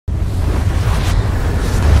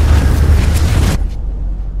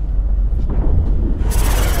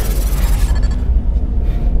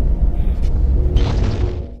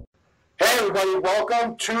everybody.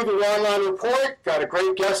 Welcome to the Ronline Report. Got a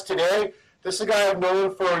great guest today. This is a guy I've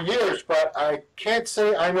known for years, but I can't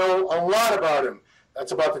say I know a lot about him.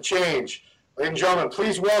 That's about to change. Ladies and gentlemen,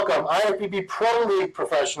 please welcome IFBB Pro League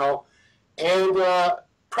professional and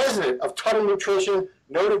president of Tuttle Nutrition,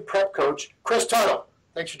 noted prep coach, Chris Tuttle.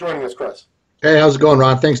 Thanks for joining us, Chris. Hey, how's it going,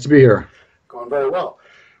 Ron? Thanks to be here. Going very well.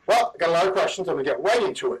 Well, I got a lot of questions. I'm going to get right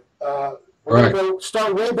into it. We're going to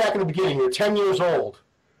start way back in the beginning. You're 10 years old.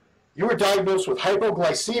 You were diagnosed with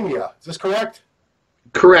hypoglycemia. Is this correct?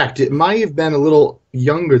 Correct. It might have been a little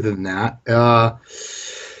younger than that.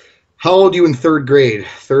 How old are you in third grade?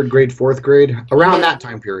 Third grade, fourth grade? Around that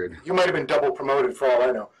time period. You might have been double promoted for all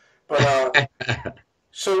I know. But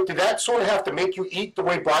so did that sort of have to make you eat the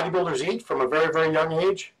way bodybuilders eat from a very, very young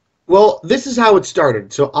age? Well, this is how it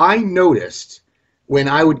started. So I noticed when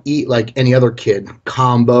I would eat like any other kid,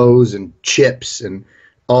 combos and chips and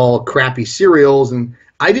all crappy cereals, and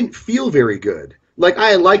I didn't feel very good. Like,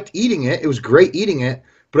 I liked eating it. It was great eating it.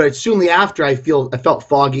 But soon after, I felt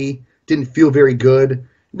foggy, didn't feel very good.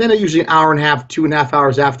 Then usually an hour and a half, 2.5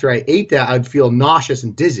 hours after I ate that, I'd feel nauseous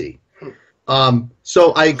and dizzy.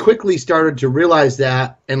 So I quickly started to realize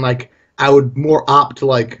that, and like I would more opt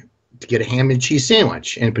to get a ham and cheese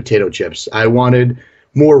sandwich and potato chips. I wanted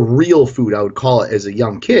more real food, I would call it, as a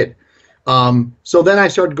young kid. So then I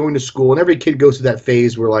started going to school, and every kid goes through that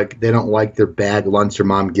phase where like they don't like their bag lunch their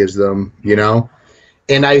mom gives them, you know.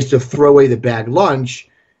 And I used to throw away the bag lunch,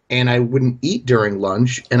 and I wouldn't eat during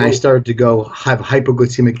lunch, and I started to go have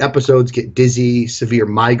hypoglycemic episodes, get dizzy, severe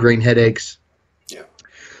migraine headaches. Yeah.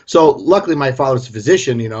 So luckily my father's a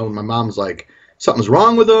physician, you know, and my mom's like, something's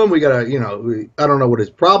wrong with him. We gotta, you know, I don't know what his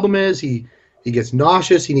problem is. He gets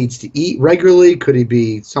nauseous. He needs to eat regularly. Could he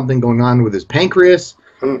be something going on with his pancreas?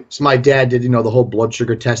 So my dad did, you know, the whole blood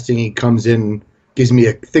sugar testing. He comes in, gives me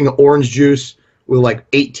a thing of orange juice with like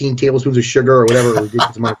 18 tablespoons of sugar or whatever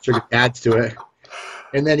ridiculous amount of sugar adds to it.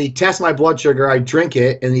 And then he tests my blood sugar. I drink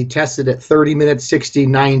it, and he tested at 30 minutes, 60,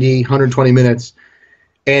 90, 120 minutes.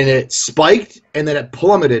 And it spiked, and then it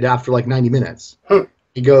plummeted after like 90 minutes.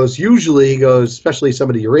 He goes, especially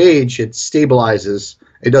somebody your age, it stabilizes.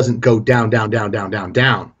 It doesn't go down, down, down, down, down,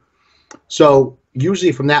 down. So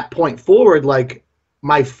usually from that point forward, like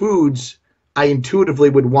my foods, I intuitively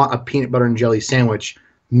would want a peanut butter and jelly sandwich,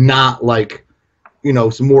 not like, you know,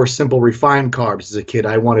 some more simple refined carbs as a kid.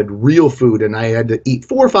 I wanted real food, and I had to eat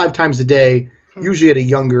 4 or 5 times a day, usually at a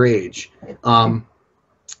younger age. I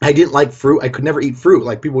didn't like fruit. I could never eat fruit.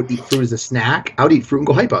 Like people would eat fruit as a snack. I would eat fruit and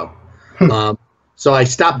go hypo. So I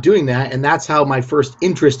stopped doing that, and that's how my first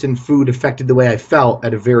interest in food affected the way I felt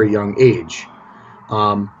at a very young age.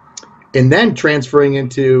 And then transferring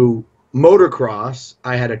into motocross,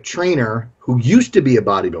 I had a trainer who used to be a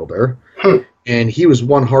bodybuilder, and he was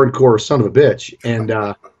one hardcore son of a bitch. And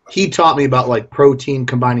he taught me about like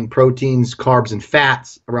combining proteins, carbs, and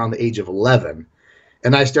fats around the age of 11.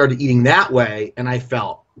 And I started eating that way, and I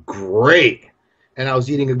felt great. And I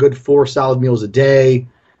was eating a good 4 solid meals a day,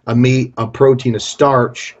 a meat, a protein, a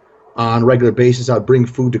starch on a regular basis. I would bring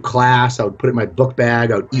food to class. I would put it in my book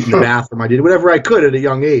bag. I would eat in the bathroom. I did whatever I could at a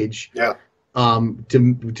young age to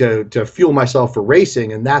fuel myself for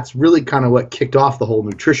racing. And that's really kind of what kicked off the whole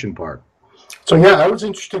nutrition part. So, yeah, I was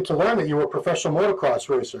interested to learn that you were a professional motocross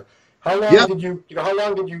racer. How long did you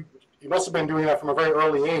must have been doing that from a very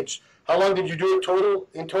early age. How long did you do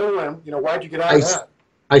it in total, and, you know, why did you get out of that?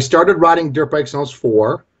 I started riding dirt bikes when I was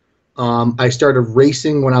 4. I started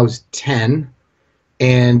racing when I was 10,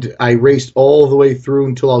 and I raced all the way through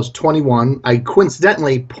until I was 21. I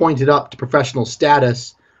coincidentally pointed up to professional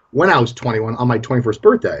status when I was 21 on my 21st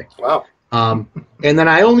birthday. Wow. And then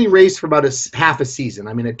I only raced for about half a season.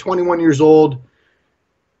 I mean, at 21 years old,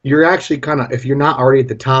 you're actually kind of, if you're not already at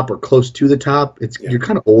the top or close to the top, you're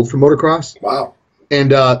kind of old for motocross. Wow.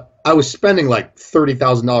 And I was spending like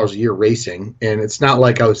 $30,000 a year racing, and it's not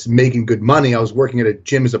like I was making good money. I was working at a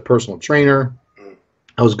gym as a personal trainer.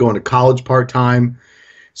 I was going to college part-time.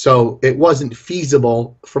 So it wasn't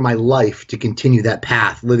feasible for my life to continue that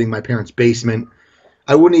path, living in my parents' basement.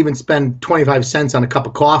 I wouldn't even spend 25 cents on a cup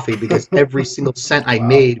of coffee because every single cent I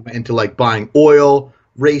made went into like buying oil,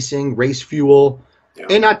 racing, race fuel,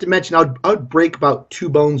 and not to mention I would break about 2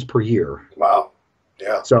 bones per year. Wow.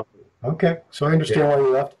 Yeah. So okay. So I understand why you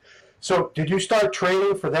left. So did you start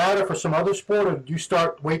training for that or for some other sport, or did you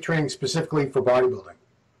start weight training specifically for bodybuilding?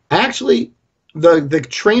 Actually, the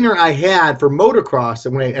trainer I had for motocross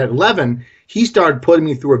at 11, he started putting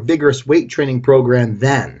me through a vigorous weight training program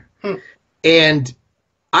then. And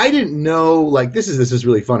I didn't know, like, this is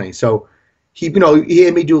really funny. So he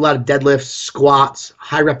had me do a lot of deadlifts, squats,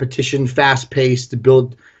 high repetition, fast pace to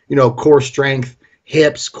build, core strength,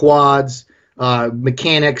 hips, quads,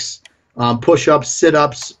 mechanics, push-ups,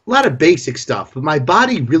 sit-ups, a lot of basic stuff. But my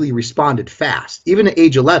body really responded fast, even at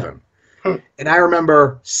age 11. And I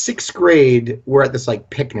remember 6th grade, we're at this like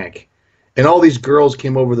picnic, and all these girls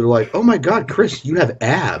came over. They're like, "Oh my God, Chris, you have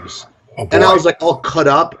abs." Oh, and I was like all cut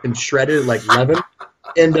up and shredded at like 11.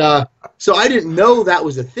 And so I didn't know that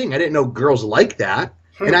was a thing. I didn't know girls like that.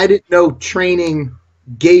 And I didn't know training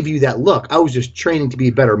gave you that look. I was just training to be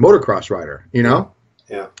a better motocross rider, you know?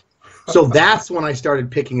 Yeah. So that's when I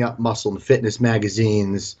started picking up muscle and fitness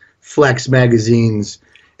magazines, flex magazines,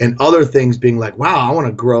 and other things, being like, wow, I want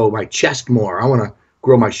to grow my chest more. I want to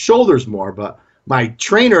grow my shoulders more. But my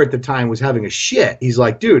trainer at the time was having a shit. He's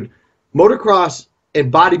like, dude, motocross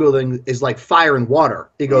and bodybuilding is like fire and water.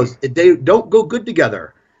 He goes, they don't go good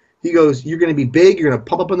together. He goes, you're going to be big, you're going to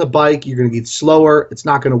pump up on the bike, you're going to get slower. It's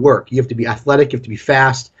not going to work. You have to be athletic, you have to be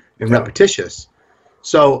fast and repetitious.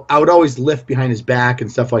 So I would always lift behind his back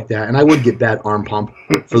and stuff like that. And I would get bad arm pump.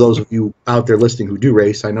 For those of you out there listening who do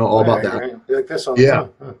race, I know all about that. Right. Like this on Yeah.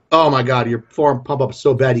 Oh, my God. Your forearm pump up is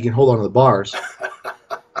so bad you can hold on to the bars.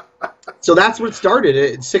 So that's what it started.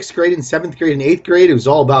 In 6th grade and 7th grade and 8th grade, it was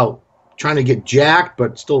all about trying to get jacked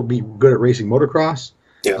but still be good at racing motocross.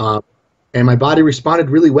 Yeah. And my body responded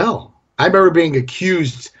really well. I remember being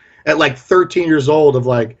accused at like 13 years old of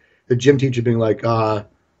like the gym teacher being like,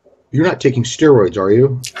 you're not taking steroids, are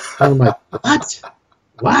you? And I'm like, what?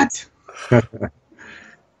 What?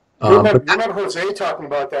 Remember Jose talking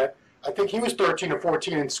about that? I think he was 13 or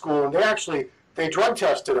 14 in school, and they drug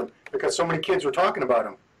tested him because so many kids were talking about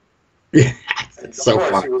him. Yeah, Of so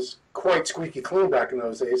course, fun. he was quite squeaky clean back in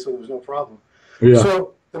those days, so there was no problem. Yeah.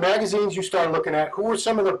 So the magazines you started looking at, who were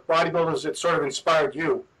some of the bodybuilders that sort of inspired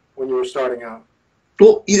you when you were starting out?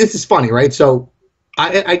 Well, this is funny, right? So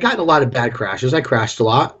I got in a lot of bad crashes. I crashed a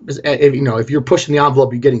lot. If you're pushing the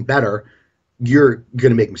envelope, you're getting better, you're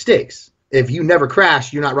going to make mistakes. If you never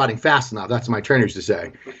crash, you're not riding fast enough. That's what my trainer used to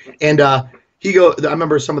say. And I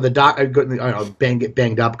remember some of the get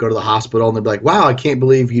banged up, go to the hospital, and they'd be like, "Wow, I can't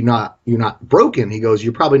believe you're not broken." He goes,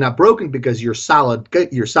 "You're probably not broken because you're solid.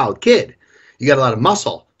 You're a solid kid. You got a lot of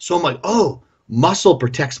muscle." So I'm like, "Oh, muscle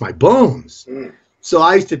protects my bones." So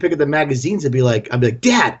I used to pick up the magazines and I'd be like,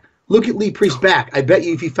 "Dad, look at Lee Priest's back. I bet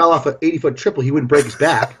you if he fell off an 80-foot triple, he wouldn't break his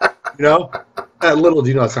back." You know, little do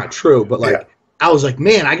you know that's not true, but like. Yeah. I was like,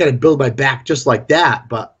 man, I got to build my back just like that.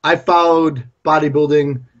 But I followed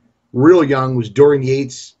bodybuilding real young, was Dorian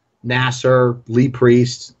Yates, Nasser, Lee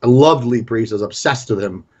Priest. I loved Lee Priest. I was obsessed with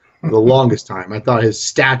him for the longest time. I thought his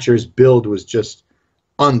stature, his build was just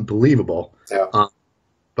unbelievable. Yeah.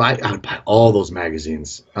 But I would buy all those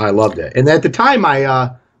magazines. I loved it. And at the time, my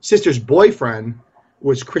sister's boyfriend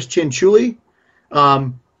was Chris Chinchulli.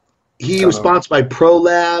 He was sponsored by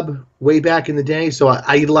ProLab way back in the day. So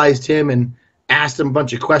I utilized him and asked him a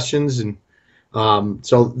bunch of questions, and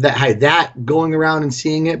so that I had that going around and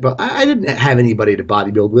seeing it, but I didn't have anybody to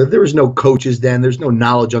bodybuild with. There was no coaches then. There's no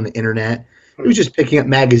knowledge on the internet. It was just picking up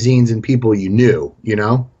magazines and people you knew, you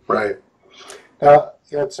know? Right.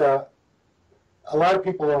 It's a lot of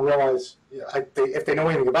people don't realize, if they know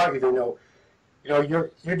anything about you, they know,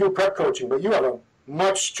 you do prep coaching, but you have a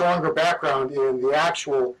much stronger background in the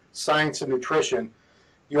actual science of nutrition.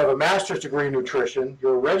 You have a master's degree in nutrition.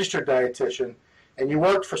 You're a registered dietitian, and you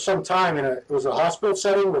worked for some time it was a hospital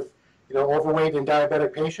setting with, overweight and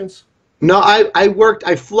diabetic patients. No,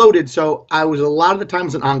 I floated. So I was a lot of the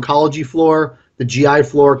times an oncology floor, the GI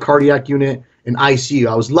floor, cardiac unit, and ICU.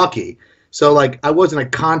 I was lucky. So like I wasn't a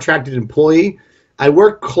contracted employee. I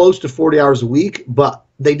worked close to 40 hours a week, but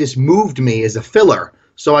they just moved me as a filler.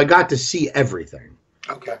 So I got to see everything.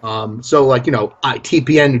 Okay. So like,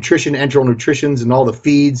 TPN, nutrition, enteral nutritions, and all the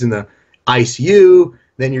feeds and the ICU.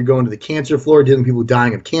 Then you're going to the cancer floor, dealing with people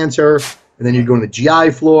dying of cancer. And then you're going to the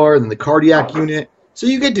GI floor, and then the cardiac unit. So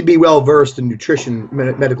you get to be well versed in nutrition,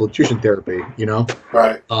 medical nutrition therapy,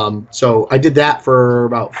 Right. So I did that for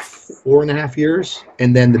about 4.5 years.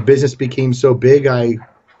 And then the business became so big, I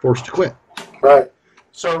forced to quit. Right.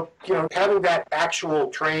 So, having that actual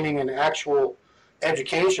training and actual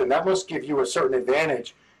education, that must give you a certain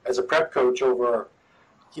advantage as a prep coach over,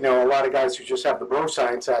 a lot of guys who just have the bro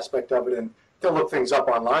science aspect of it, and they'll look things up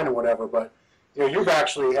online and whatever. But, you've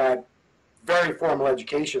actually had very formal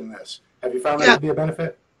education in this. Have you found that to be a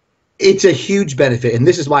benefit? It's a huge benefit, and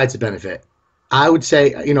this is why it's a benefit. I would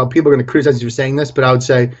say, people are going to criticize you for saying this, but I would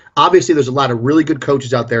say, obviously, there's a lot of really good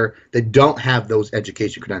coaches out there that don't have those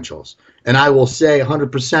education credentials. And I will say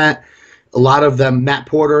 100%, a lot of them, Matt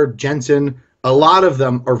Porter, Jensen, a lot of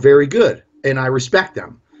them are very good, and I respect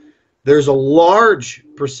them. There's a large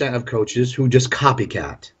percent of coaches who just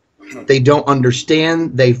copycat. They don't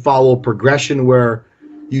understand. They follow progression where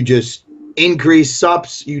you just increase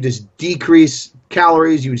subs, you just decrease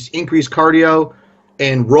calories, you just increase cardio,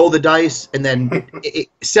 and roll the dice, and then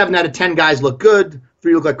 7 out of 10 guys look good,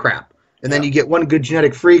 3 look like crap. And then you get one good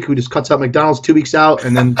genetic freak who just cuts out McDonald's 2 weeks out,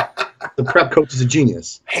 and then the prep coach is a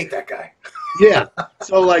genius. I hate that guy. Yeah.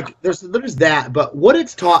 So, like, there's that. But what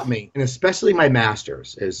it's taught me, and especially my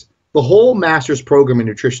master's, is the whole master's program in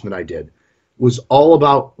nutrition that I did was all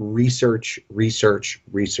about research, research,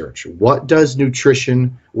 research. What does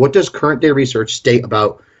current day research state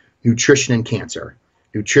about nutrition and cancer?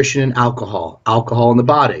 Nutrition and alcohol in the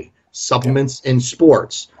body, supplements in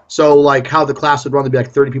sports. So like how the class would run, there'd be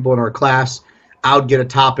like 30 people in our class. I would get a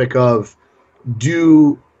topic of,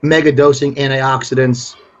 do mega dosing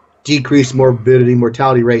antioxidants decrease morbidity,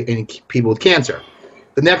 mortality rate in people with cancer?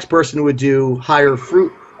 The next person would do higher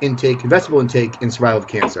fruit intake and vegetable intake in survival of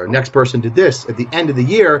cancer. Next person did this. At the end of the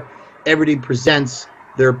year, everybody presents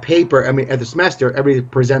their paper. I mean, at the semester, everybody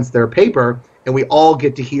presents their paper, and we all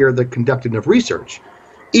get to hear the conducting of research.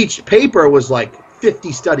 Each paper was like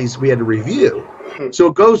 50 studies we had to review. So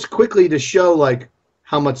it goes quickly to show like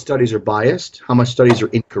how much studies are biased, how much studies are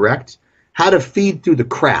incorrect, how to feed through the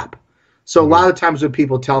crap. So a lot of times when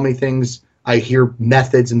people tell me things, I hear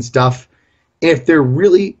methods and stuff. If there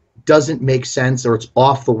really doesn't make sense or it's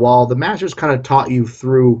off the wall, the masters kind of taught you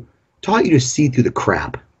to see through the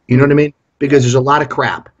crap. You know what I mean? Because there's a lot of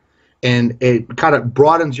crap. And it kind of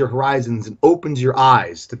broadens your horizons and opens your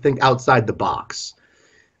eyes to think outside the box.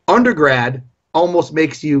 Undergrad almost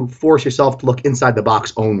makes you force yourself to look inside the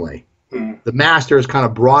box only. The masters kind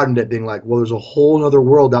of broadened it, being like, well, there's a whole other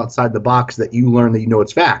world outside the box that you learn that you know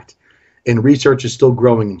it's fact. And research is still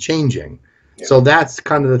growing and changing. Yeah. So that's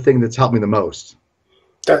kind of the thing that's helped me the most.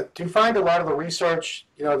 Do you find a lot of the research,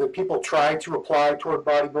 that people try to apply toward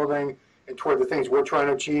bodybuilding and toward the things we're trying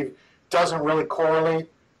to achieve doesn't really correlate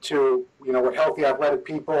to, what healthy athletic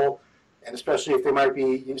people, and especially if they might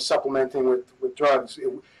be supplementing with drugs?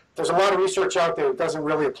 There's a lot of research out there that doesn't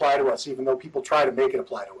really apply to us, even though people try to make it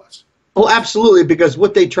apply to us. Well, absolutely, because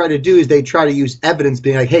what they try to do is they try to use evidence,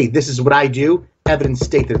 being like, hey, this is what I do, evidence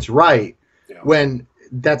state that it's right, when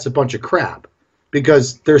that's a bunch of crap.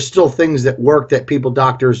 Because there's still things that work that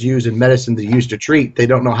doctors use in medicine to use to treat. They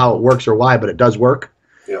don't know how it works or why, but it does work.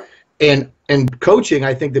 Yeah. And coaching,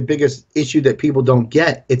 I think the biggest issue that people don't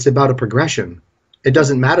get, it's about a progression. It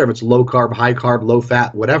doesn't matter if it's low carb, high carb, low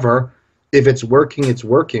fat, whatever. If it's working, it's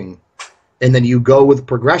working. And then you go with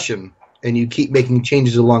progression and you keep making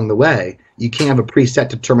changes along the way. You can't have a preset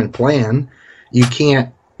determined plan. You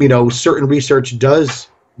can't, certain research does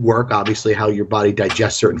work, obviously, how your body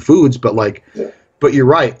digests certain foods, but but you're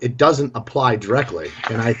right, it doesn't apply directly.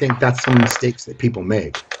 And I think that's some mistakes that people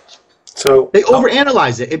make. So they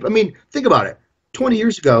overanalyze it. I mean, think about it. 20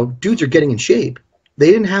 years ago, dudes are getting in shape.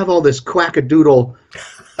 They didn't have all this quackadoodle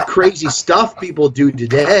crazy stuff people do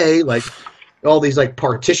today, like all these like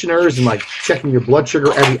partitioners and like checking your blood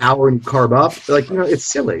sugar every hour and you carb up. It's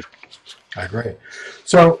silly. I agree.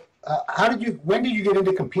 So when did you get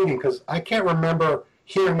into competing? Because I can't remember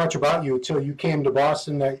hearing much about you until you came to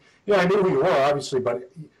Boston. I knew who you were, obviously, but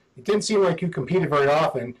it didn't seem like you competed very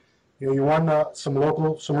often. You won some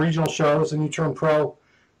regional shows, and you turned pro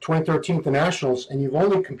 2013 at the Nationals, and you've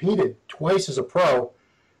only competed twice as a pro,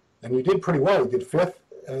 and you did pretty well. You did 5th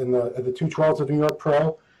in the 212s of New York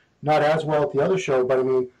Pro, not as well at the other show, but I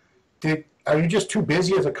mean, are you just too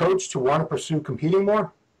busy as a coach to want to pursue competing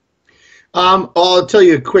more? I'll tell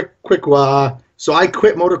you a quick. So I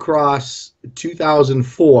quit motocross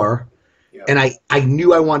 2004, and I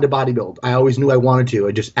knew I wanted to bodybuild. I always knew I wanted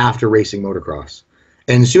to, just after racing motocross.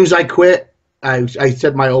 And as soon as I quit, I said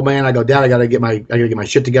to my old man, I go, Dad, I gotta get my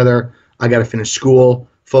shit together. I gotta finish school,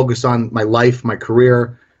 focus on my life, my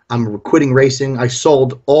career. I'm quitting racing. I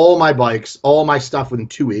sold all my bikes, all my stuff within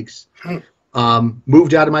 2 weeks.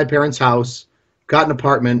 Moved out of my parents' house, got an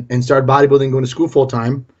apartment, and started bodybuilding, going to school full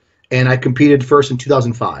time. And I competed first in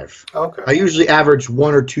 2005. Okay. I usually average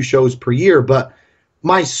 1 or 2 shows per year, but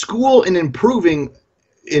my school and improving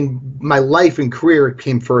in my life and career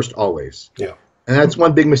came first always. Yeah. And that's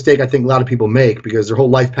one big mistake I think a lot of people make, because their whole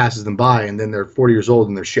life passes them by, and then they're 40 years old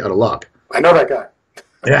and they're shit out of luck. I know that guy.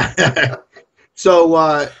 Yeah.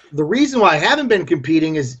 So the reason why I haven't been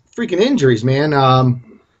competing is freaking injuries, man.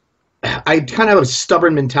 I kind of have a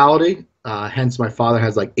stubborn mentality. Hence, my father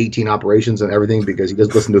has like 18 operations and everything because he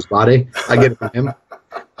doesn't listen to his body. I get it from him.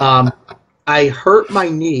 I hurt my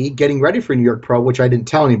knee getting ready for New York Pro, which I didn't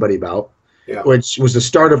tell anybody about, which was the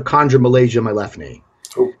start of chondromalacia in my left knee.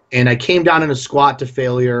 Ooh. And I came down in a squat to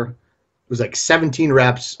failure. It was like 17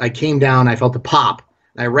 reps. I came down. I felt a pop.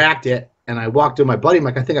 I racked it, and I walked to my buddy. I'm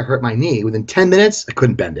like, I think I hurt my knee. Within 10 minutes, I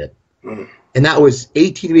couldn't bend it. And that was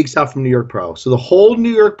 18 weeks out from New York Pro. So the whole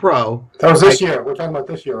New York Pro. That was this year. We're talking about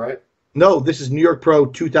this year, right? No, this is New York Pro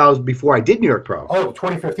 2000 before I did New York Pro. Oh,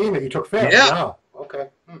 2015 that you took fifth. Yeah. Wow. Okay.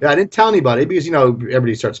 Yeah, I didn't tell anybody because, you know,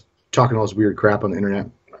 everybody starts talking all this weird crap on the internet.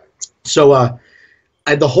 So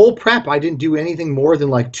the whole prep, I didn't do anything more than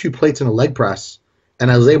like 2 plates and a leg press.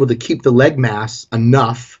 And I was able to keep the leg mass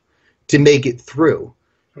enough to make it through.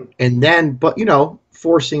 And then, but, you know,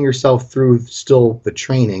 forcing yourself through still the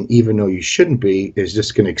training, even though you shouldn't be, is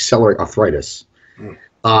just going to accelerate arthritis.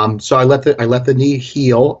 So I let the knee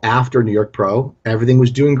heal after New York Pro. Everything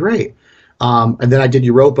was doing great. And then I did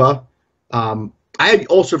Europa. I had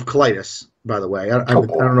ulcerative colitis, by the way. I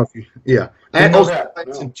don't know if you, yeah. I had ulcerative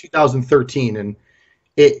colitis in 2013, and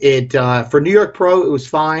it for New York Pro, it was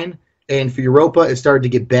fine. And for Europa, it started to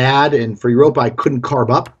get bad. And for Europa, I couldn't carb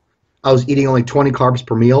up. I was eating only 20 carbs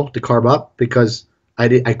per meal to carb up because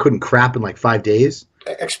I couldn't crap in like 5 days.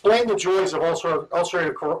 Explain the joys of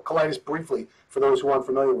ulcerative colitis briefly for those who aren't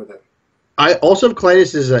familiar with it. Ulcerative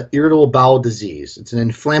colitis is an irritable bowel disease. It's an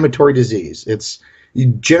inflammatory disease. It's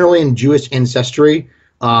generally in Jewish ancestry.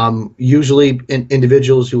 Usually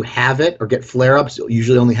individuals who have it or get flare-ups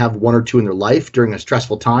usually only have 1 or 2 in their life during a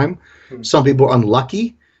stressful time. Some people are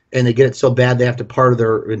unlucky and they get it so bad they have to part of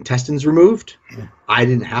their intestines removed. I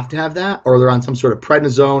didn't have to have that, or they're on some sort of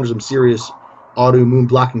prednisone or some serious autoimmune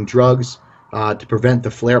blocking drugs to prevent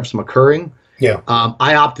the flare-ups from occurring. Yeah.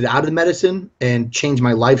 I opted out of the medicine and changed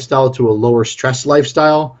my lifestyle to a lower stress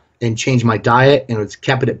lifestyle and changed my diet, and it's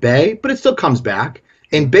kept it at bay, but it still comes back.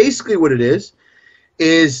 And basically what it is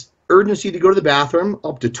urgency to go to the bathroom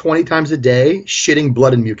up to 20 times a day, shitting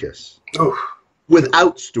blood and mucus. Oof.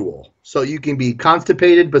 Without stool. So you can be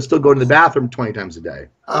constipated but still go to the bathroom 20 times a day.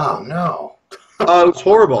 Oh, no. Oh, it was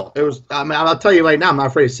horrible. It was. I mean, I'll tell you right now. I'm not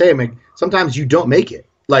afraid to say it. I mean, sometimes you don't make it.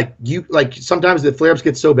 Like sometimes the flare-ups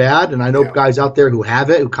get so bad, and I know guys out there who have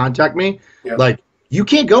it who contact me. Yeah. Like you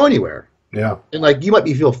can't go anywhere. Yeah. And like you might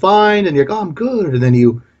feel fine, and you're like, oh, I'm good, and then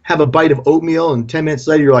you have a bite of oatmeal, and 10 minutes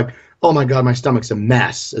later you're like, oh my god, my stomach's a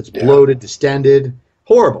mess. It's bloated, distended,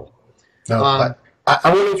 horrible. No, I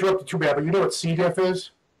won't interrupt you too bad, but you know what C. diff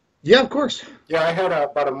is? Yeah, of course. Yeah, I had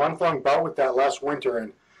about a month-long bout with that last winter,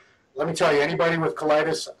 and let me tell you, anybody with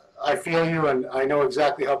colitis, I feel you, and I know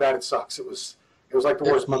exactly how bad it sucks. It was like the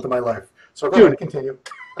worst month of my life. So go ahead, continue.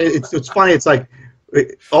 It's funny. It's like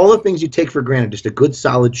all the things you take for granted, just a good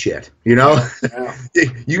solid shit. You know,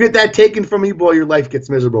 you get that taken from you, boy, your life gets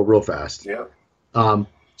miserable real fast. Yeah.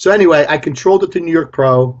 So anyway, I controlled it to New York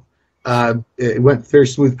Pro. It went very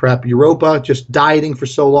smooth prep. Europa, just dieting for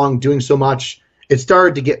so long, doing so much. It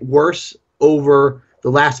started to get worse over the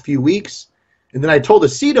last few weeks. And then I told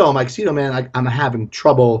Aceto, I'm like, Aceto, man, I'm having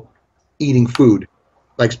trouble eating food,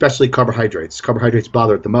 like especially carbohydrates. Carbohydrates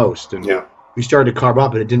bother it the most. And we started to carb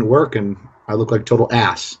up, and it didn't work, and I looked like total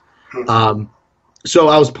ass. So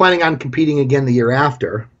I was planning on competing again the year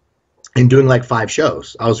after and doing like 5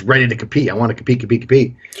 shows. I was ready to compete. I want to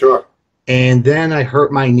compete. Sure. And then I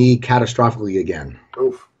hurt my knee catastrophically again.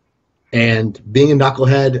 Oof. And being a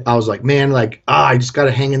knucklehead, I was like, man, like, I just got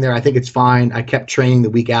to hang in there. I think it's fine. I kept training the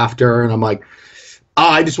week after, and I'm like,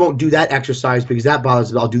 I just won't do that exercise because that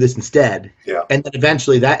bothers me. I'll do this instead. Yeah. And then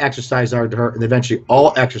eventually that exercise started to hurt, and eventually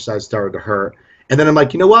all exercise started to hurt. And then I'm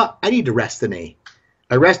like, you know what? I need to rest the knee.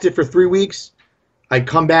 I rested for 3 weeks. I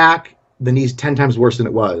come back, the knee's 10 times worse than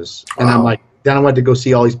it was. And I'm like, then I went to go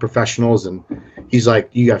see all these professionals, and he's like,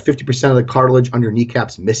 you got 50% of the cartilage under your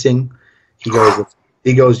kneecaps missing. He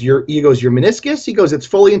goes, your meniscus, he goes, it's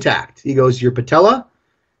fully intact. He goes, your patella,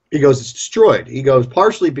 he goes, it's destroyed. He goes,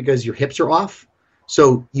 partially because your hips are off,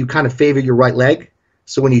 so you kind of favor your right leg.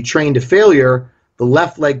 So when you train to failure, the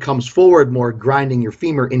left leg comes forward more, grinding your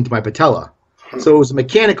femur into my patella. So it was a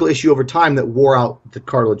mechanical issue over time that wore out the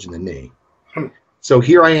cartilage in the knee. So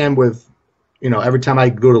here I am with, you know, every time I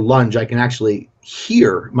go to lunge, I can actually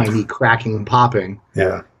hear my knee cracking and popping.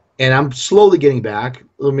 Yeah. And I'm slowly getting back.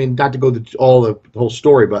 I mean, not to go to all the whole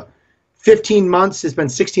story, but 15 months, it's been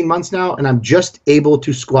 16 months now, and I'm just able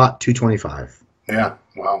to squat 225. Yeah,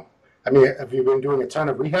 wow. I mean, have you been doing a ton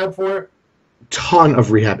of rehab for it? Ton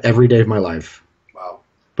of rehab every day of my life. Wow.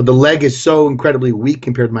 But the leg is so incredibly weak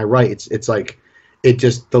compared to my right. It's like,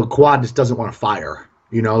 the quad just doesn't want to fire.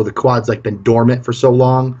 You know, the quad's like been dormant for so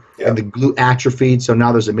long, and the glute atrophied, so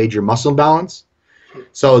now there's a major muscle imbalance.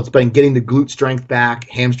 So it's been getting the glute strength back,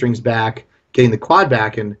 hamstrings back, getting the quad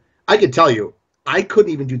back, and I can tell you, I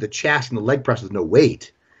couldn't even do the chest and the leg press with no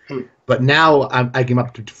weight. But now I can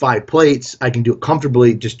up to 5 plates. I can do it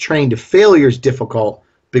comfortably. Just training to failure is difficult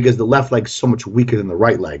because the left leg's so much weaker than the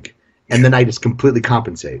right leg, and then I just completely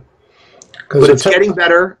compensate. But it's getting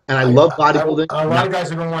better, and I love bodybuilding. A lot of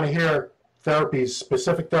guys are going to want to hear therapies,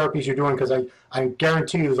 specific therapies you're doing, because I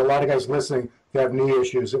guarantee you there's a lot of guys listening that have knee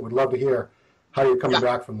issues that would love to hear how you're coming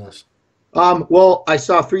back from this. Well, I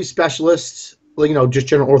saw 3 specialists, just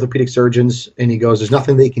general orthopedic surgeons, and he goes, there's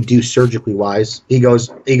nothing they can do surgically wise. He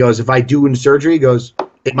goes, if I do in surgery, he goes,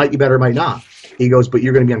 it might be better, it might not. He goes, but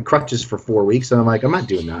you're going to be on crutches for 4 weeks. And I'm like, I'm not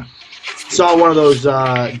doing that. Saw one of those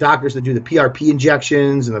doctors that do the PRP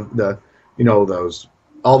injections and all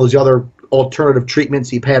those other alternative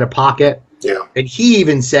treatments you pay out of pocket. Yeah. And he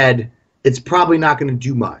even said it's probably not going to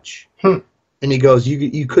do much. And he goes,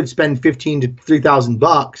 you could spend $1,500 to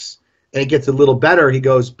 $3,000 and it gets a little better. He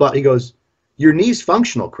goes, your knee's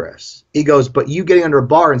functional, Chris. He goes, but you getting under a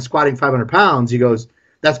bar and squatting 500 pounds, he goes,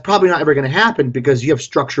 that's probably not ever going to happen because you have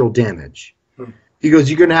structural damage. He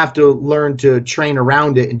goes, you're going to have to learn to train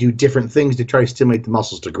around it and do different things to try to stimulate the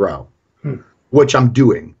muscles to grow, which I'm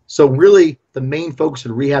doing. So really the main focus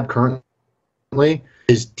in rehab currently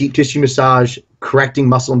is deep tissue massage, correcting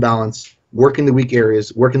muscle imbalance, working the weak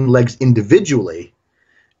areas, working the legs individually,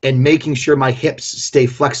 and making sure my hips stay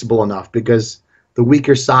flexible enough because the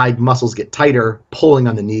weaker side muscles get tighter, pulling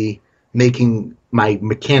on the knee, making my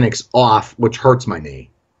mechanics off, which hurts my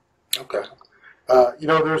knee. Okay.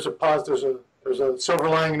 There's a silver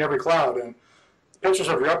lining in every cloud, and pictures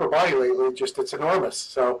of your upper body lately, it's enormous.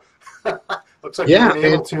 So looks like you've been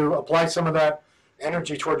able to apply some of that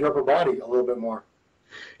energy toward your upper body a little bit more.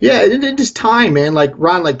 Yeah, it just time, man. Like,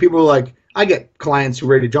 Ron, people are like, I get clients who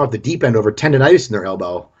are ready to jump off the deep end over tendonitis in their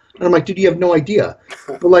elbow. And I'm like, dude, you have no idea.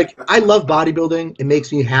 But, I love bodybuilding. It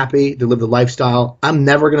makes me happy to live the lifestyle. I'm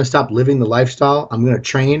never going to stop living the lifestyle. I'm going to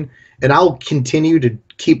train, and I'll continue to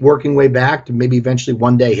keep working way back to maybe eventually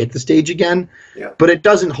one day hit the stage again. Yeah. But it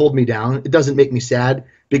doesn't hold me down. It doesn't make me sad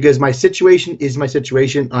because my situation is my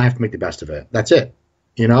situation, and I have to make the best of it. That's it,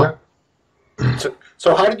 Yeah.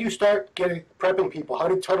 So how did you start prepping people? How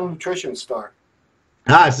did Tuttle Nutrition start?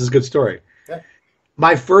 This is a good story. Yeah.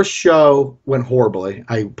 My first show went horribly.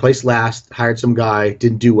 I placed last, hired some guy,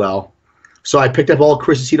 didn't do well. So I picked up all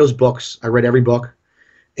Chris Aceto's books. I read every book.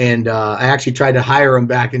 And I actually tried to hire him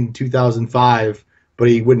back in 2005, but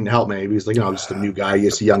he wouldn't help me. He was like, I'm just a new guy.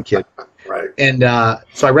 He's a young kid. Right. And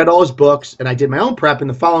so I read all his books, and I did my own prep. And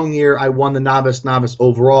the following year, I won the novice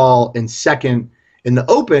overall and second in the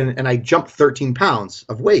open, and I jumped 13 pounds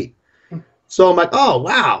of weight. So I'm like, oh,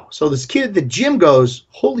 wow. So this kid at the gym goes,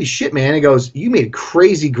 holy shit, man. He goes, you made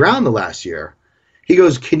crazy ground the last year. He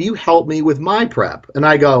goes, can you help me with my prep? And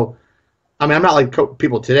I go, I'm not like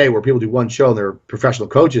people today where people do one show and they're professional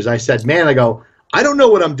coaches. I said, man, I don't know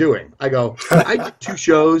what I'm doing. I go, I did 2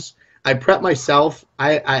 shows. I prep myself.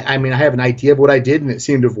 I have an idea of what I did, and it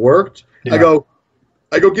seemed to have worked. Yeah.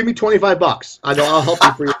 I go, give me $25. I go, I'll help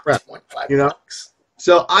you for your prep.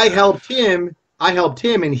 So I helped him,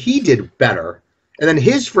 and he did better. And then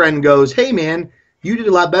his friend goes, hey, man, you did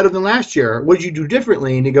a lot better than last year. What did you do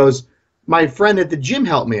differently? And he goes, my friend at the gym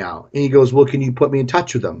helped me out. And he goes, well, can you put me in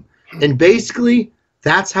touch with him? And basically,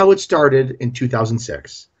 that's how it started in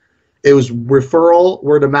 2006. It was referral,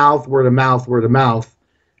 word of mouth, word of mouth, word of mouth.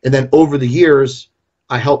 And then over the years,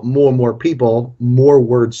 I helped more and more people, more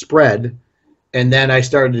word spread. And then I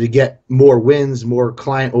started to get more wins, more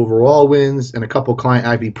client overall wins, and a couple client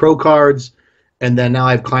IB Pro cards. And then now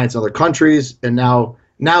I have clients in other countries. And now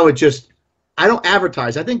it just, I don't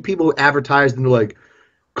advertise. I think people who advertise, and they're like,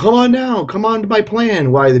 come on now, come on to my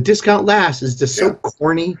plan. Why the discount lasts is just so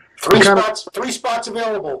corny. 3 spots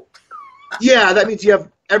available. Yeah, that means you have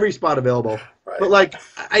every spot available. Right. But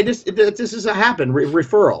this is a happen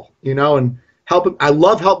referral, and helping. I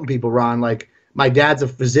love helping people, Ron. Like, my dad's a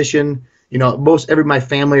physician. My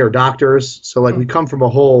family are doctors, so we come from a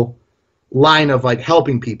whole line of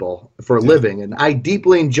helping people for a living, and I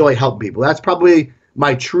deeply enjoy helping people. That's probably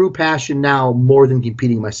my true passion now, more than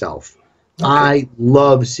competing myself. Okay. I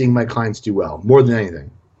love seeing my clients do well, more than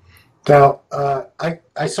anything. Now,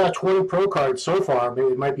 I saw 20 pro cards so far. Maybe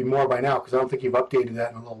it might be more by now because I don't think you've updated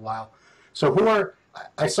that in a little while. So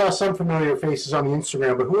I saw some familiar faces on the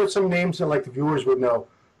Instagram, but who are some names that the viewers would know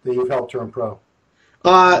that you've helped turn pro?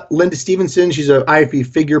 Linda Stevenson, she's an IFBB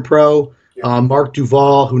figure pro. Yeah. Mark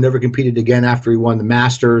Duvall, who never competed again after he won the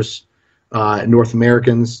Masters, North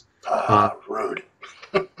Americans. Rude.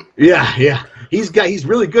 Yeah. He's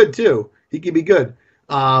really good too. He can be good.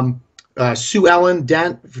 Sue Ellen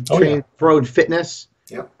Dent, trained pro in fitness.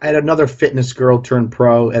 Yeah. I had another fitness girl turn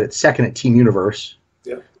pro at second at Team Universe.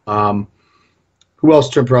 Yeah. Who else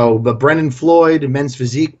turned pro? But Brendan Floyd, men's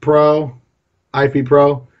physique pro, IFBB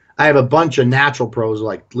pro. I have a bunch of natural pros,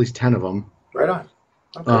 at least 10 of them. Right on.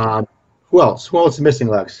 Okay. Who else? Who else is missing,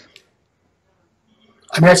 Lex?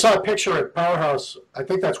 I mean, I saw a picture at Powerhouse. I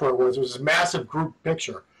think that's where it was. It was a massive group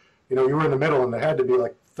picture. You know, you were in the middle, and there had to be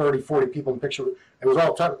like 30, 40 people in the picture. It was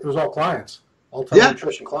all clients, all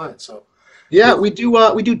nutrition clients. So yeah, we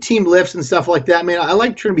do team lifts and stuff like that. I mean, I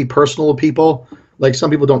like trying to be personal with people. Like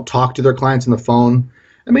some people don't talk to their clients on the phone.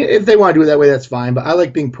 I mean, if they want to do it that way, that's fine. But I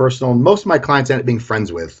like being personal. Most of my clients I end up being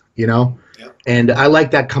friends with, you know. Yeah. And I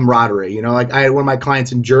like that camaraderie. You know, like I had one of my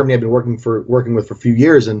clients in Germany I've been working with for a few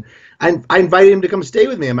years, and I invited him to come stay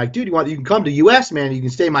with me. I'm like, dude, you can come to U.S., man. You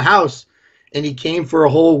can stay in my house. And he came for a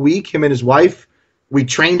whole week. Him and his wife. We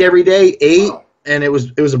trained every day, ate, and it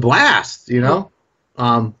was a blast. You know.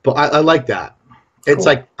 But I like that. It's cool.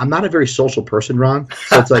 Like I'm not a very social person, Ron.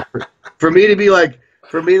 So it's like for me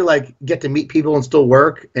to get to meet people and still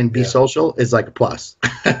work and be social is like a plus.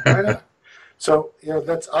 Right. So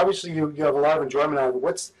that's obviously you have a lot of enjoyment out of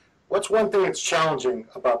it. What's one thing that's challenging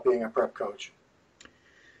about being a prep coach?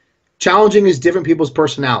 Challenging is different people's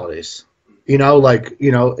personalities. You know, like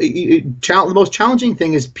the most challenging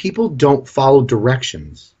thing is people don't follow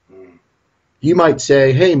directions. You might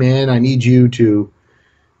say, "Hey, man, I need you to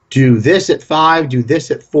do this at 5, do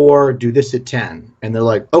this at 4, do this at 10. And they're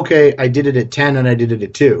like, okay, I did it at 10 and I did it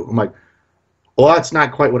at 2. I'm like, well, that's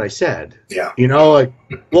not quite what I said. Yeah. You know, like,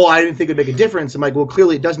 well, I didn't think it'd make a difference. I'm like, well,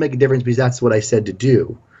 clearly it does make a difference because that's what I said to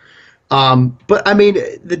do. But I mean,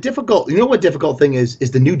 what difficult thing is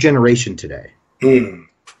the new generation today.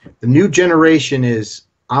 The new generation is,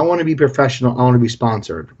 I want to be professional. I want to be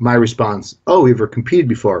sponsored. My response, oh, you ever competed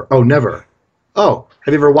before? Oh, never. Oh,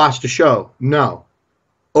 have you ever watched a show? No.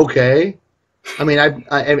 Okay. I mean,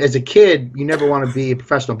 I as a kid, you never want to be a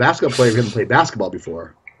professional basketball player if you haven't played basketball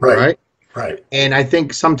before. Right. And I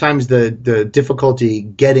think sometimes the difficulty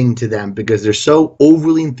getting to them because they're so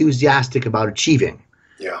overly enthusiastic about achieving.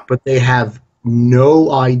 Yeah. But they have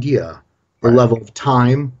no idea the level of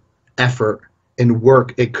time, effort, and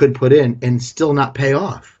work it could put in and still not pay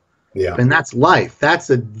off. Yeah. And that's life. That's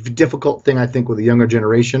the difficult thing, I think, with the younger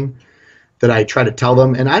generation that I try to tell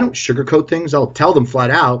them. And I don't sugarcoat things. I'll tell them flat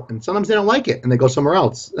out. And sometimes they don't like it and they go somewhere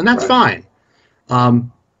else. And that's fine.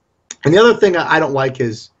 And the other thing I don't like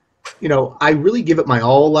is, I really give it my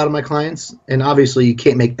all, a lot of my clients. And obviously you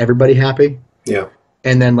can't make everybody happy. Yeah.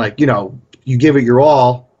 And then you give it your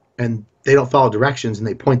all and they don't follow directions and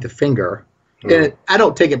they point the finger. And I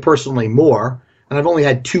don't take it personally more. And I've only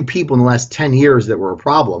had 2 people in the last 10 years that were a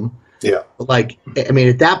problem. Yeah. But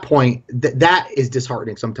at that point, that is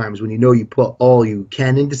disheartening sometimes when you put all you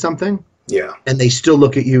can into something. Yeah. And they still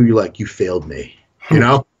look at you, you're like, you failed me,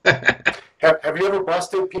 Have you ever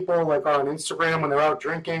busted people on Instagram when they're out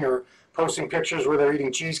drinking or posting pictures where they're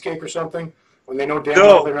eating cheesecake or something when they know damn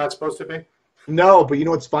well they're not supposed to be? No, but you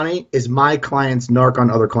know what's funny is my clients narc on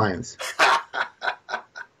other clients.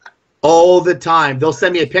 All the time. They'll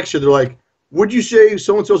send me a picture. They're like, what'd you say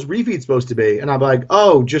so-and-so's refeed's supposed to be? And I'm like,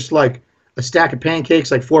 oh, just like a stack of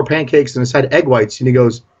pancakes, like 4 pancakes and a side of egg whites. And he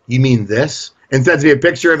goes, you mean this? And sends me a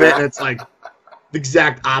picture of it, and it's like the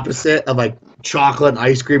exact opposite of chocolate and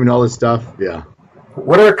ice cream and all this stuff. Yeah.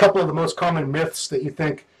 What are a couple of the most common myths that you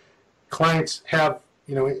think clients have,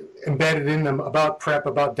 embedded in them about prep,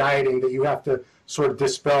 about dieting that you have to sort of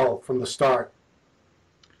dispel from the start?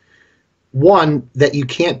 One, that you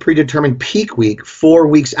can't predetermine peak week 4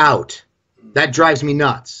 weeks out. That drives me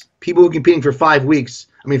nuts. People who are competing for 5 weeks,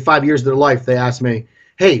 5 years of their life, they ask me,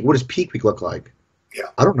 hey, what does peak week look like? Yeah.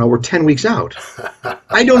 I don't know. We're 10 weeks out.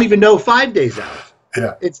 I don't even know 5 days out.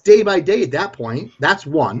 Yeah. It's day by day at that point. That's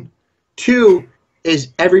one. 2 is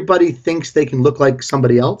everybody thinks they can look like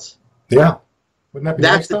somebody else. Yeah. Wouldn't that be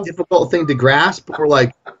That's the difficult thing to grasp.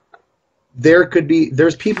 We're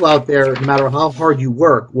there's people out there, no matter how hard you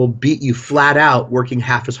work, will beat you flat out working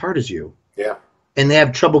half as hard as you. Yeah. And they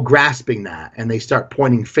have trouble grasping that, and they start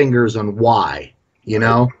pointing fingers on why,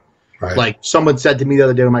 Right. Like someone said to me the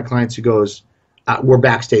other day, one of my clients who goes, we're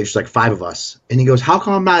backstage, there's 5 of us. And he goes, how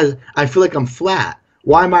come I feel like I'm flat?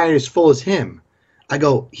 Why am I as full as him? I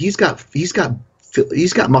go, he's got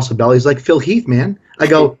muscle bellies like Phil Heath, man. I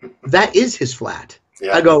go, that is his flat.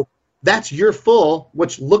 Yeah. I go, that's your full,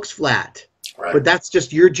 which looks flat. Right. But that's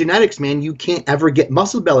just your genetics, man. You can't ever get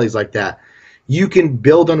muscle bellies like that. You can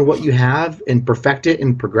build on what you have and perfect it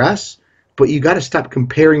and progress, but you got to stop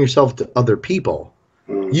comparing yourself to other people.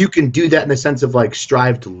 You can do that in the sense of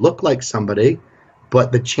strive to look like somebody,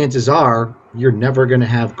 but the chances are you're never going to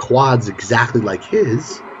have quads exactly like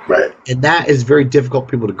his. Right. And that is very difficult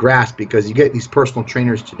for people to grasp because you get these personal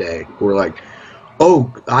trainers today who are like,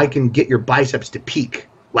 oh, I can get your biceps to peak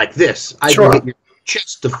like this. I can get your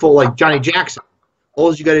chest to full like Johnny Jackson.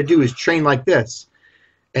 All you got to do is train like this.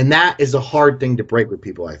 And that is a hard thing to break with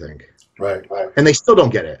people, I think. Right. And they still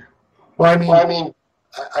don't get it. Well, I mean,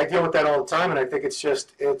 I deal with that all the time, and I think it's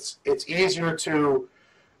just it's easier to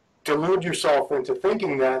delude yourself into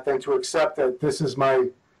thinking that than to accept that this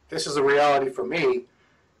is a reality for me.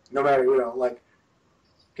 No matter, like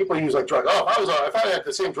people use like drugs. Oh, if I had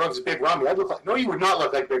the same drugs as Big Ramy, I'd look like. No, you would not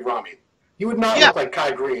look like Big Ramy. You would not look like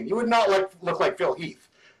Kai Green. You would not look like Phil Heath.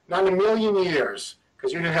 Not in a million years,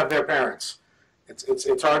 because you didn't have their parents.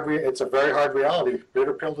 It's hard. It's a very hard reality.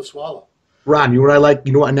 Bitter pill to swallow. Ron, you know what I like?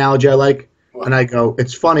 You know what analogy I like? What? And I go,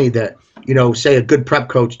 it's funny that, say a good prep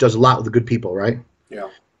coach does a lot with the good people, right? Yeah.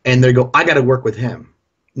 And they go, I got to work with him.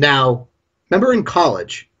 Now, remember in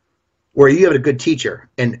college where you have a good teacher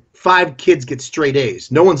and 5 kids get straight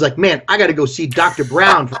A's. No one's like, man, I got to go see Dr.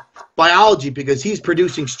 Brown for biology because he's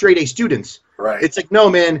producing straight A students. Right. It's like, no,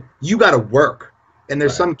 man, you got to work. And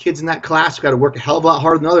there's some kids in that class who got to work a hell of a lot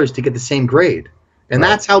harder than others to get the same grade. And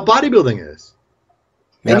that's how bodybuilding is.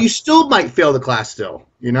 Yep. And you still might fail the class still,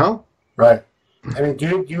 Right. I mean,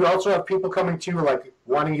 do you also have people coming to you like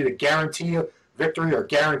wanting you to guarantee a victory or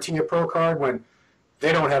guarantee a pro card when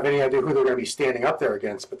they don't have any idea who they're going to be standing up there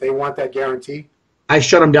against, but they want that guarantee? I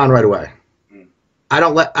shut them down right away. I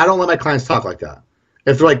don't let my clients talk like that.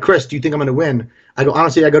 If they're like, Chris, do you think I'm going to win? I go,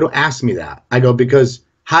 honestly, don't ask me that. I go, because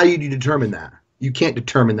how do you determine that? You can't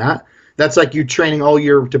determine that. That's like you training all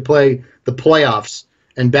year to play the playoffs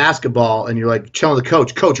and basketball, and you're like telling the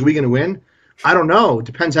coach, are we going to win? I don't know. It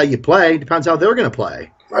depends how you play. It depends how they're going to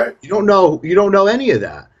play. Right. You don't know any of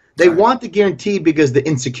that. They want the guarantee because the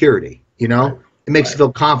insecurity, it makes you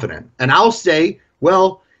feel confident. And I'll say,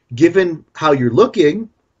 well, given how you're looking,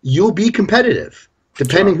 you'll be competitive.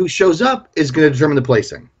 Depending who shows up is going to determine the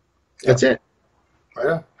placing. That's it.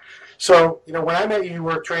 Right. So, when I met you, you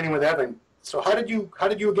were training with Evan. So how did you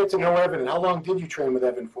get to know Evan, and how long did you train with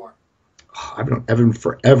Evan for? Oh, I've known Evan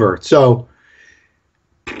forever. So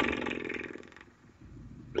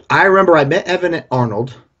I remember I met Evan at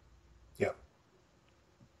Arnold. Yeah.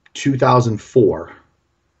 2004.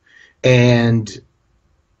 And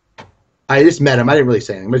I just met him. I didn't really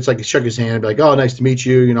say anything. But it's like he shook his hand and be like, oh, nice to meet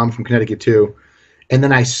you. I'm from Connecticut too. And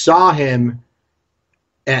then I saw him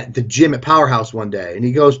at the gym at Powerhouse one day. And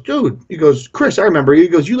he goes, dude, Chris, I remember you. He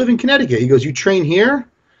goes, you live in Connecticut. He goes, you train here?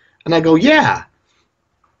 And I go, yeah.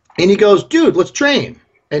 And he goes, dude, let's train.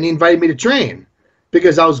 And he invited me to train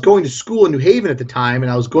because I was going to school in New Haven at the time,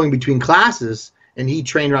 and I was going between classes, and he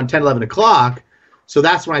trained around 10, 11 o'clock. So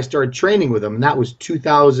that's when I started training with him, and that was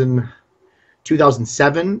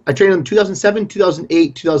 2007. I trained him in 2007,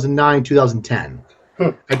 2008, 2009, 2010.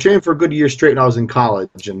 I trained for a good year straight when I was in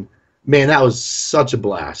college, and, man, that was such a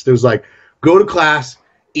blast. It was like, go to class,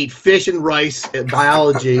 eat fish and rice at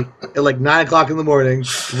biology at like 9 o'clock in the morning,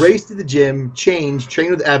 race to the gym, change,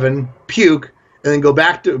 train with Evan, puke, and then go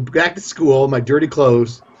back to school in my dirty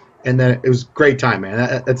clothes. And then it was a great time,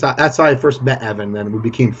 man. That's how I first met Evan. Then we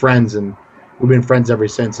became friends, and we've been friends ever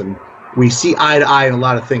since. And we see eye to eye in a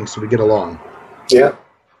lot of things, so we get along. Yeah.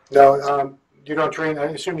 No, you don't train. I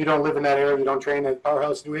assume you don't live in that area. You don't train at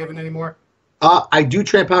Powerhouse New Haven anymore? I do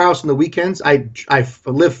train at Powerhouse on the weekends. I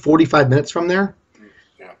live 45 minutes from there.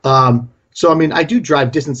 So, I mean, I do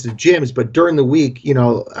drive distance to gyms, but during the week,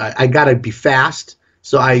 I got to be fast.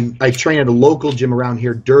 So I train at a local gym around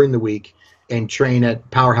here during the week and train at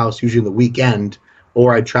Powerhouse usually on the weekend,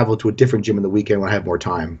 or I travel to a different gym in the weekend when I have more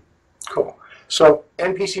time. Cool. So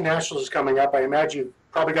NPC Nationals is coming up. I imagine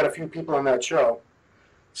you've probably got a few people on that show.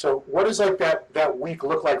 So what does like that week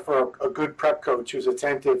look like for a good prep coach who's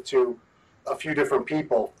attentive to a few different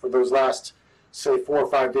people for those last, say, 4 or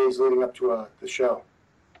 5 days leading up to the show?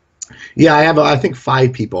 Yeah, I have, I think,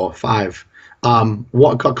 5 people. 5.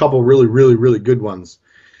 A couple really, really, really good ones.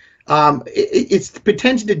 It's the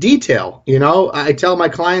attention to detail. I tell my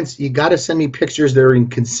clients, you got to send me pictures that are in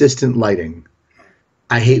consistent lighting.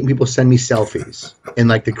 I hate when people send me selfies in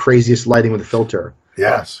like the craziest lighting with a filter.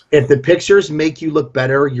 Yes. If the pictures make you look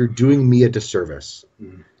better, you're doing me a disservice.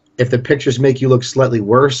 Mm. If the pictures make you look slightly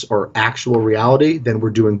worse or actual reality, then we're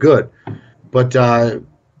doing good. But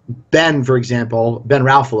Ben, for example, Ben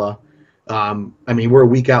Ralphala, we're a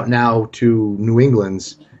week out now to New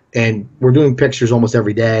England's, and we're doing pictures almost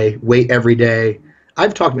every day, weight every day.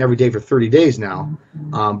 I've talked to him every day for 30 days now,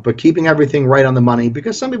 but keeping everything right on the money,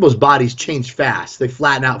 because some people's bodies change fast. They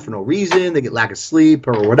flatten out for no reason. They get lack of sleep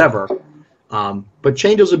or whatever. But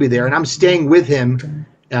changes will be there, and I'm staying with him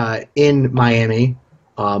in Miami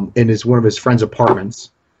in one of his friend's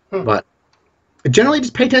apartments. But generally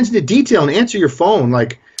just pay attention to detail and answer your phone.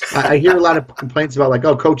 Like I hear a lot of complaints about like,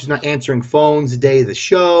 oh, coach is not answering phones the day of the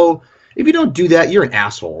show. If you don't do that, you're an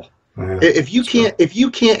asshole. Yeah, if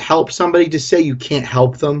you can't help somebody, just say you can't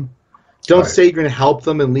help them. Don't say you're going to help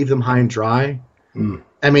them and leave them high and dry. Mm.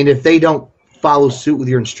 I mean, if they don't follow suit with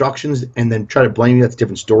your instructions and then try to blame you, that's a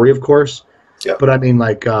different story, of course. Yeah. But I mean,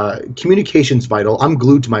 like, communication's vital. I'm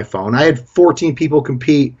glued to my phone. I had 14 people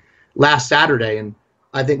compete last Saturday, and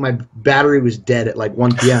I think my battery was dead at like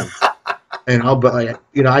 1 p.m. But like,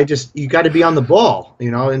 you got to be on the ball,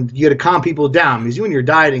 and you got to calm people down, because when you're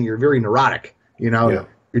dieting, you're very neurotic, Yeah.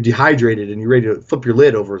 You're dehydrated and you're ready to flip your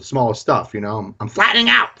lid over the smallest stuff, I'm flattening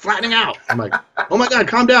out. I'm like, oh my God,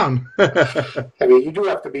 calm down. I mean, you do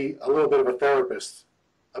have to be a little bit of a therapist.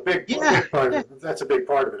 A big part of it. That's a big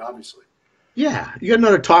part of it, obviously. Yeah, you got to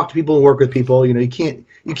know how to talk to people and work with people. You can't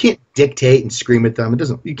dictate and scream at them.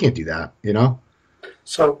 You can't do that.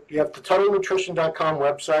 So you have the TuttleNutrition.com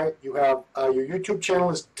website. You have your YouTube channel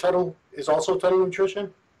is also Tuttle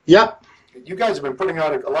Nutrition. Yep. You guys have been putting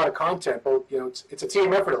out a lot of content. Both, it's a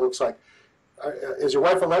team effort. It looks like. Is your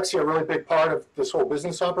wife Alexia a really big part of this whole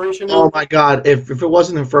business operation now? Oh my God! If it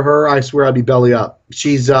wasn't for her, I swear I'd be belly up.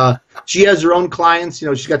 She has her own clients.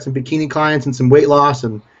 She's got some bikini clients and some weight loss,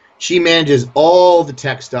 and she manages all the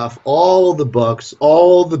tech stuff, all the books,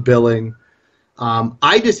 all the billing.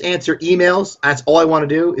 I just answer emails. That's all I want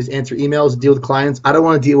to do is answer emails, deal with clients. I don't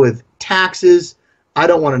want to deal with taxes. I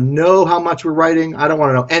don't want to know how much we're writing. I don't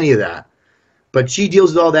want to know any of that. But she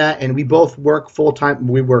deals with all that, and we both work full-time.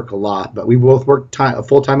 We work a lot, but we both work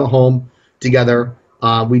full-time at home together.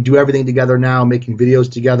 We do everything together now, making videos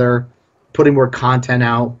together, putting more content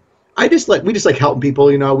out. We just like helping people.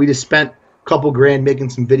 We just spent a couple grand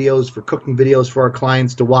making some videos for cooking videos for our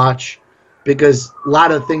clients to watch, because a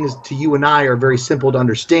lot of things to you and I are very simple to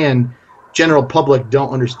understand. General public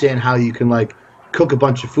don't understand how you can like cook a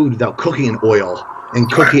bunch of food without cooking in oil and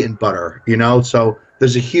cook it in butter. So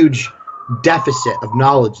there's a huge deficit of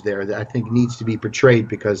knowledge there that I think needs to be portrayed,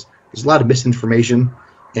 because there's a lot of misinformation,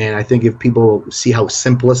 and I think if people see how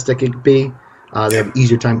simplistic it can be, they have an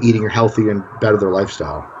easier time eating healthy and better their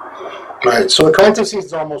lifestyle. Right. So the contest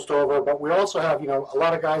season's almost over, but we also have, a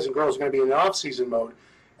lot of guys and girls are going to be in the off-season mode,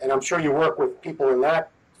 and I'm sure you work with people in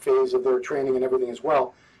that phase of their training and everything as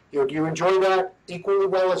well. Do you enjoy that equally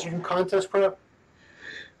well as you do contest prep?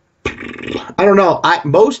 I don't know.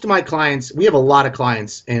 Most of my clients, we have a lot of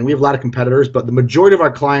clients and we have a lot of competitors, but the majority of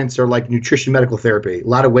our clients are like nutrition medical therapy. A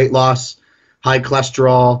lot of weight loss, high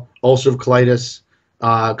cholesterol, ulcerative colitis,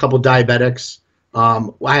 a couple diabetics.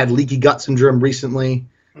 I had leaky gut syndrome recently.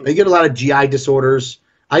 I get a lot of GI disorders.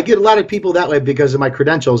 I get a lot of people that way because of my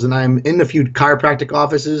credentials, and I'm in a few chiropractic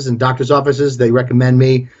offices and doctor's offices. They recommend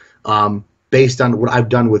me based on what I've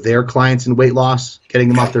done with their clients in weight loss, getting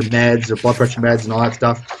them off their meds, their blood pressure meds, and all that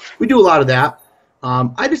stuff. We do a lot of that.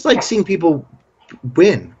 I just like seeing people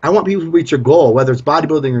win. I want people to reach their goal, whether it's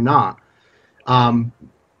bodybuilding or not.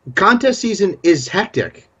 Contest season is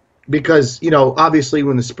hectic because, obviously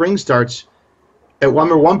when the spring starts, at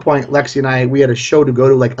one point, Lexi and I, we had a show to go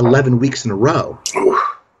to like 11 weeks in a row.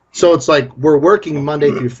 So it's like we're working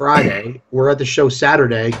Monday through Friday. We're at the show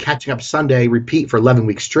Saturday, catching up Sunday, repeat for 11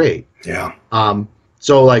 weeks straight. Yeah.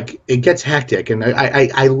 So like it gets hectic, and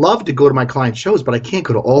I love to go to my client shows, but I can't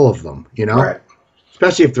go to all of them, Right.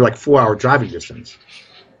 Especially if they're like 4-hour driving distance.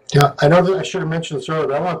 Yeah, I know that I should have mentioned this earlier,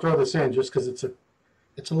 but I want to throw this in just because it's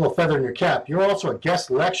a little feather in your cap. You're also a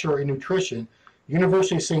guest lecturer in nutrition,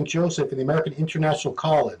 University of St. Joseph, and the American International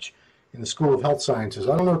College in the School of Health Sciences.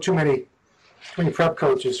 I don't know too many prep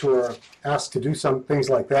coaches who are asked to do some things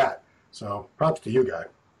like that. So props to you,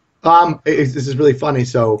 guy. This is really funny.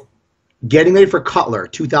 So getting ready for Cutler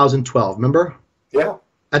 2012, remember? Yeah.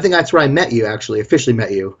 I think that's where I met you, actually, officially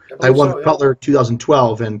met you. I won Cutler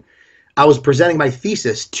 2012, and I was presenting my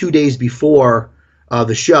thesis 2 days before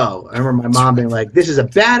the show. I remember my mom being like, "This is a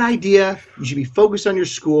bad idea. You should be focused on your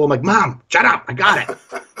school." I'm like, "Mom, shut up. I got it."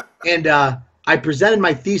 And I presented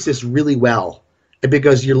my thesis really well.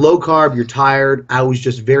 Because you're low carb, you're tired. I was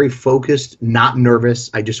just very focused, not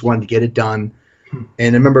nervous. I just wanted to get it done.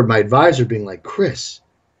 And I remember my advisor being like, "Chris,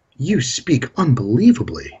 you speak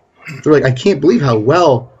unbelievably." They're like, "I can't believe how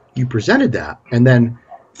well you presented that." And then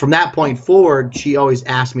from that point forward, she always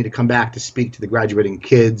asked me to come back to speak to the graduating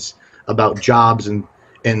kids about jobs, and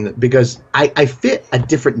because I fit a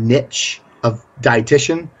different niche of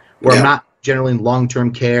dietitian where I'm not generally in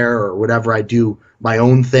long-term care or whatever. I do my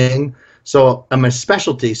own thing. So I'm a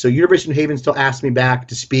specialty. So University of New Haven still asked me back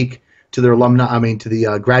to speak to their to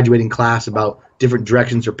the graduating class about different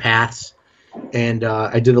directions or paths. And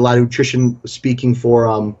I did a lot of nutrition speaking for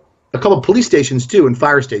a couple of police stations too, and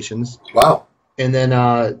fire stations. Wow. And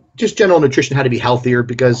then just general nutrition, how to be healthier,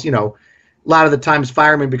 because, a lot of the times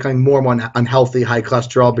firemen becoming more and more unhealthy, high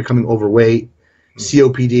cholesterol, becoming overweight,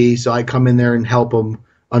 COPD. So I come in there and help them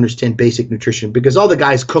understand basic nutrition, because all the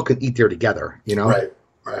guys cook and eat there together, Right,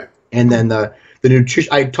 right. And then the the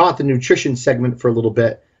nutrition. I taught the nutrition segment for a little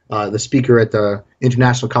bit. The speaker at the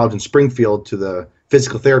International College in Springfield to the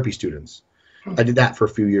physical therapy students. I did that for a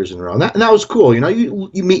few years in a row, and that was cool. You know,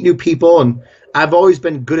 you meet new people, and I've always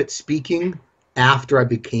been good at speaking after I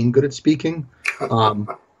became good at speaking.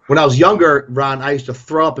 When I was younger, Ron, I used to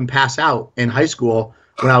throw up and pass out in high school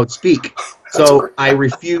when I would speak. So I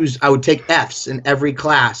refused. I would take Fs in every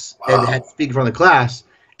class and had to speak in front of the class.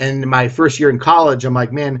 And in my first year in college, I'm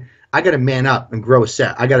like, man, I got to man up and grow a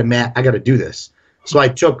set. I got to do this. So I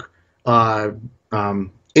took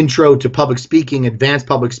intro to public speaking, advanced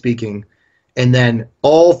public speaking, and then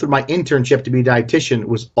all through my internship to be a dietitian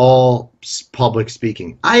was all public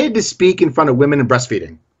speaking. I had to speak in front of women and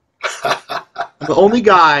breastfeeding. I'm the only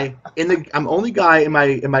guy in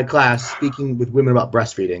my class speaking with women about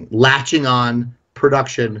breastfeeding, latching on,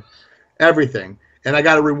 production, everything. And I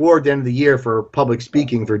got a reward at the end of the year for public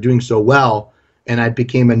speaking for doing so well, and I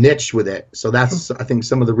became a niche with it. So that's, I think,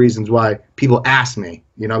 some of the reasons why people ask me.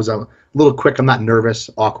 You know, I was a little quick. I'm not nervous,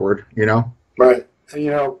 awkward, you know? Right. And,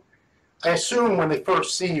 you know, I assume when they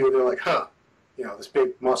first see you, they're like, huh, you know, this big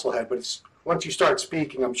muscle head. But it's, once you start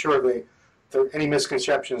speaking, I'm sure any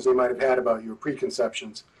misconceptions they might have had about you, or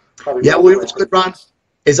preconceptions. Yeah, well, what's good, Ron,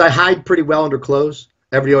 is I hide pretty well under clothes.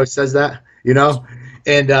 Everybody always says that, you know?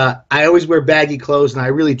 And I always wear baggy clothes, and I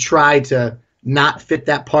really try to not fit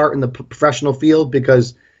that part in the professional field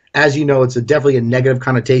because, as you know, it's definitely a negative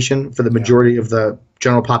connotation for the majority of the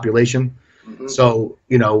general population. Mm-hmm. So,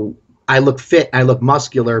 you know, I look fit, I look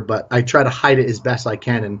muscular, but I try to hide it as best I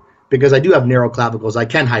can. And because I do have narrow clavicles, I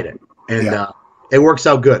can hide it. And it works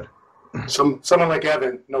out good. Someone like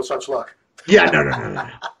Evan, no such luck. Yeah, no.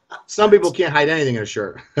 Some people can't hide anything in a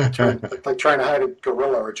shirt. like trying to hide a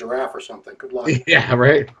gorilla or a giraffe or something. Good luck. Yeah,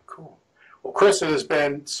 right. Cool. Well, Chris, it has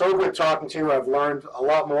been so good talking to you. I've learned a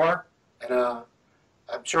lot more, and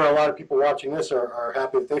I'm sure a lot of people watching this are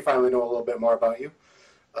happy that they finally know a little bit more about you.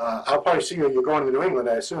 I'll probably see you. You're going to New England,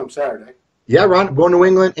 I assume, Saturday. Yeah, Ron. I'm going to New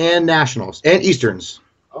England and Nationals and Easterns.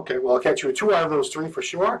 Okay, well, I'll catch you at 2 out of those 3 for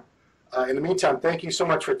sure. In the meantime, thank you so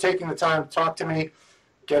much for taking the time to talk to me,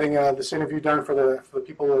 getting this interview done for the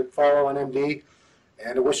people that follow on MD,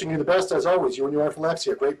 and wishing you the best as always. You and your wife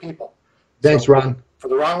Alexia, great people. Thanks, Ron. For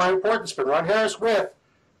the Ronline Report, it's been Ron Harris with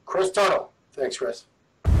Chris Tuttle. Thanks, Chris.